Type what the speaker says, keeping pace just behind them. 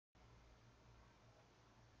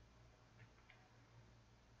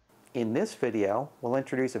In this video, we'll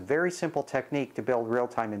introduce a very simple technique to build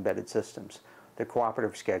real-time embedded systems, the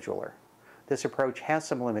cooperative scheduler. This approach has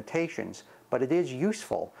some limitations, but it is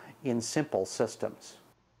useful in simple systems.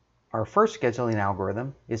 Our first scheduling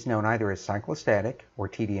algorithm is known either as cyclostatic or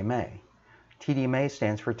TDMA. TDMA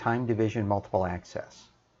stands for Time Division Multiple Access.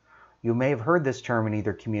 You may have heard this term in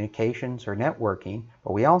either communications or networking,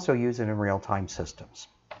 but we also use it in real-time systems.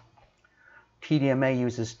 TDMA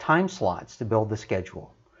uses time slots to build the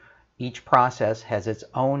schedule. Each process has its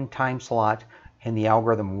own time slot, and the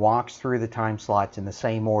algorithm walks through the time slots in the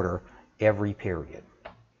same order every period.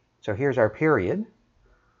 So here's our period.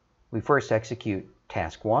 We first execute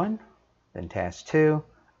task 1, then task 2,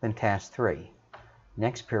 then task 3.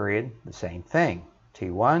 Next period, the same thing.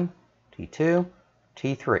 T1, T2,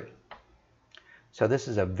 T3. So this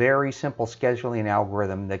is a very simple scheduling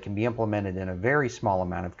algorithm that can be implemented in a very small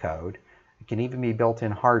amount of code. It can even be built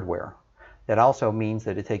in hardware. That also means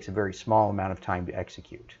that it takes a very small amount of time to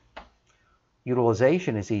execute.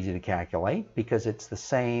 Utilization is easy to calculate because it's the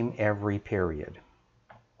same every period.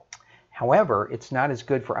 However, it's not as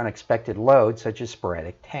good for unexpected loads such as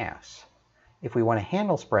sporadic tasks. If we want to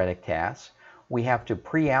handle sporadic tasks, we have to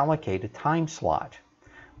pre-allocate a time slot.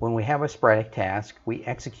 When we have a sporadic task, we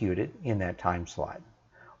execute it in that time slot.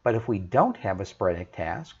 But if we don't have a sporadic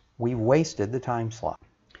task, we've wasted the time slot.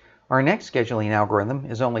 Our next scheduling algorithm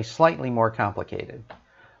is only slightly more complicated.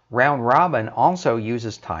 Round robin also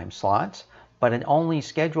uses time slots, but it only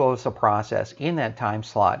schedules a process in that time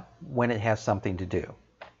slot when it has something to do.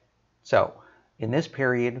 So, in this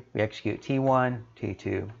period, we execute T1,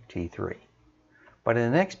 T2, T3. But in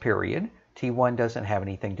the next period, T1 doesn't have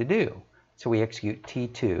anything to do. So we execute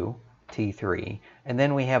T2, T3, and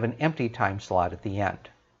then we have an empty time slot at the end.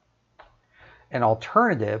 An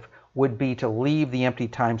alternative would be to leave the empty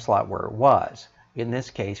time slot where it was. In this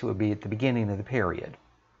case, it would be at the beginning of the period.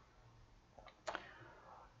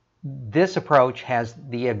 This approach has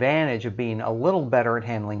the advantage of being a little better at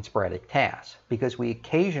handling sporadic tasks because we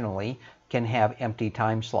occasionally can have empty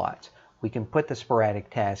time slots. We can put the sporadic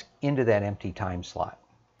task into that empty time slot.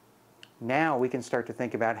 Now we can start to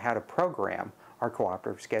think about how to program our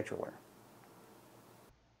cooperative scheduler.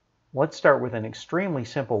 Let's start with an extremely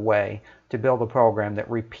simple way to build a program that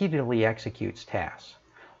repeatedly executes tasks.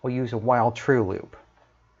 We'll use a while true loop.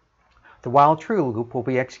 The while true loop will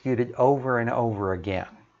be executed over and over again.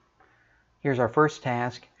 Here's our first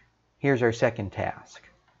task, here's our second task.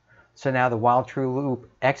 So now the while true loop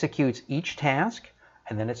executes each task,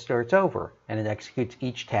 and then it starts over, and it executes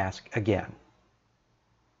each task again.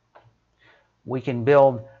 We can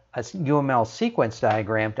build a UML sequence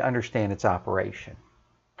diagram to understand its operation.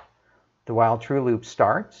 The while true loop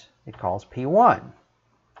starts, it calls P1,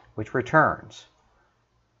 which returns.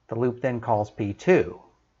 The loop then calls P2,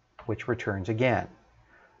 which returns again.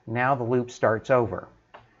 Now the loop starts over.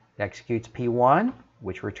 It executes P1,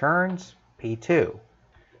 which returns P2.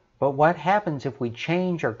 But what happens if we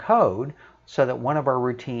change our code so that one of our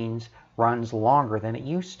routines runs longer than it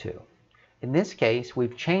used to? In this case,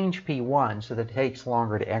 we've changed P1 so that it takes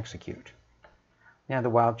longer to execute. Now the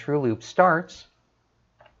while true loop starts,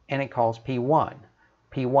 and it calls P1.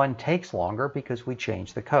 P1 takes longer because we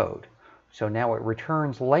changed the code. So now it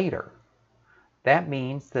returns later. That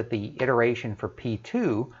means that the iteration for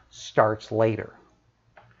P2 starts later.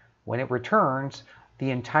 When it returns,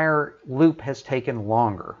 the entire loop has taken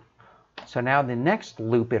longer. So now the next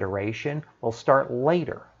loop iteration will start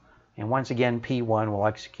later. And once again, P1 will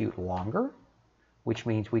execute longer, which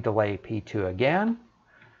means we delay P2 again,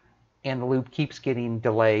 and the loop keeps getting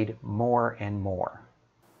delayed more and more.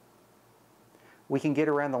 We can get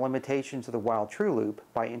around the limitations of the while true loop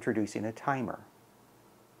by introducing a timer.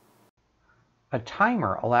 A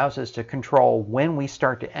timer allows us to control when we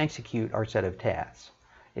start to execute our set of tasks.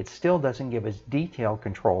 It still doesn't give us detailed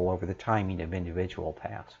control over the timing of individual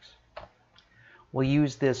tasks. We'll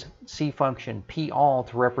use this C function pall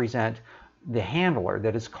to represent the handler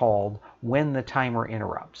that is called when the timer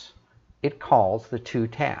interrupts. It calls the two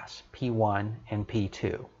tasks, P1 and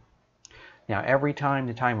P2. Now every time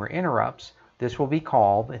the timer interrupts, this will be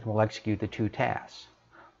called and will execute the two tasks.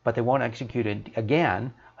 But they won't execute it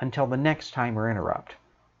again until the next timer interrupt.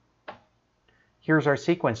 Here's our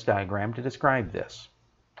sequence diagram to describe this.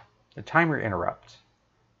 The timer interrupts.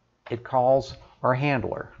 It calls our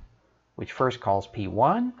handler, which first calls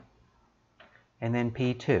P1 and then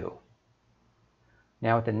P2.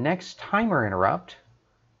 Now at the next timer interrupt,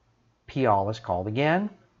 pall is called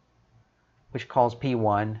again, which calls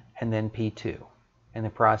P1 and then P2. And the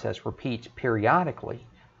process repeats periodically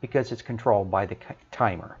because it's controlled by the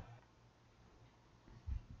timer.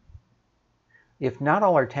 If not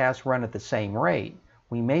all our tasks run at the same rate,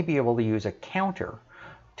 we may be able to use a counter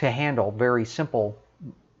to handle very simple.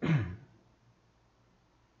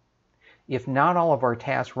 If not all of our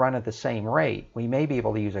tasks run at the same rate, we may be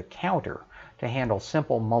able to use a counter to handle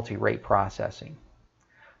simple multi-rate processing.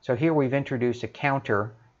 So here we've introduced a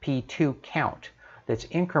counter P2 count that's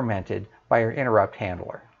incremented by our interrupt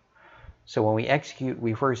handler. So when we execute,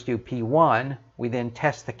 we first do P1, we then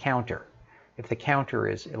test the counter. If the counter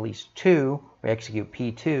is at least 2, we execute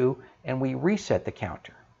P2 and we reset the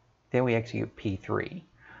counter. Then we execute P3.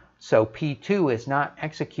 So P2 is not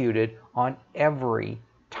executed on every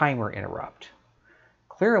timer interrupt.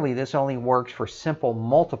 Clearly, this only works for simple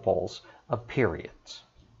multiples of periods.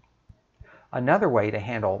 Another way to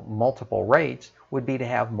handle multiple rates would be to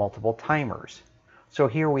have multiple timers. So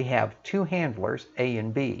here we have two handlers, A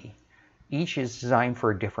and B. Each is designed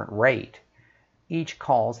for a different rate. Each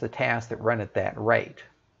calls the tasks that run at that rate.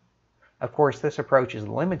 Of course, this approach is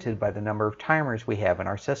limited by the number of timers we have in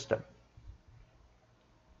our system.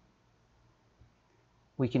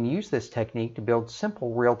 We can use this technique to build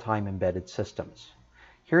simple real-time embedded systems.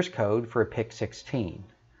 Here's code for a PIC16.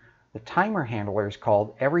 The timer handler is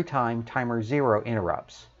called every time timer 0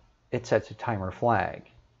 interrupts. It sets a timer flag.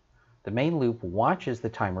 The main loop watches the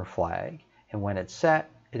timer flag, and when it's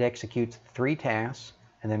set, it executes 3 tasks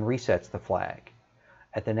and then resets the flag.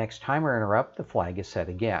 At the next timer interrupt, the flag is set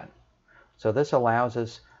again. So this allows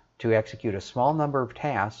us to execute a small number of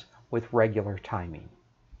tasks with regular timing.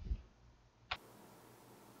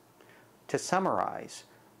 To summarize,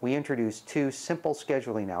 we introduced 2 simple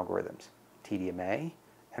scheduling algorithms, TDMA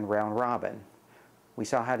and round robin. We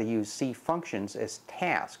saw how to use C functions as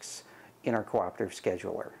tasks in our cooperative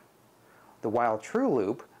scheduler. The while true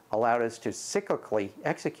loop allowed us to cyclically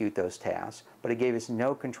execute those tasks, but it gave us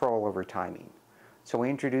no control over timing. So we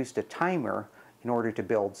introduced a timer in order to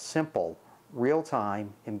build simple,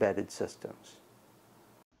 real-time embedded systems.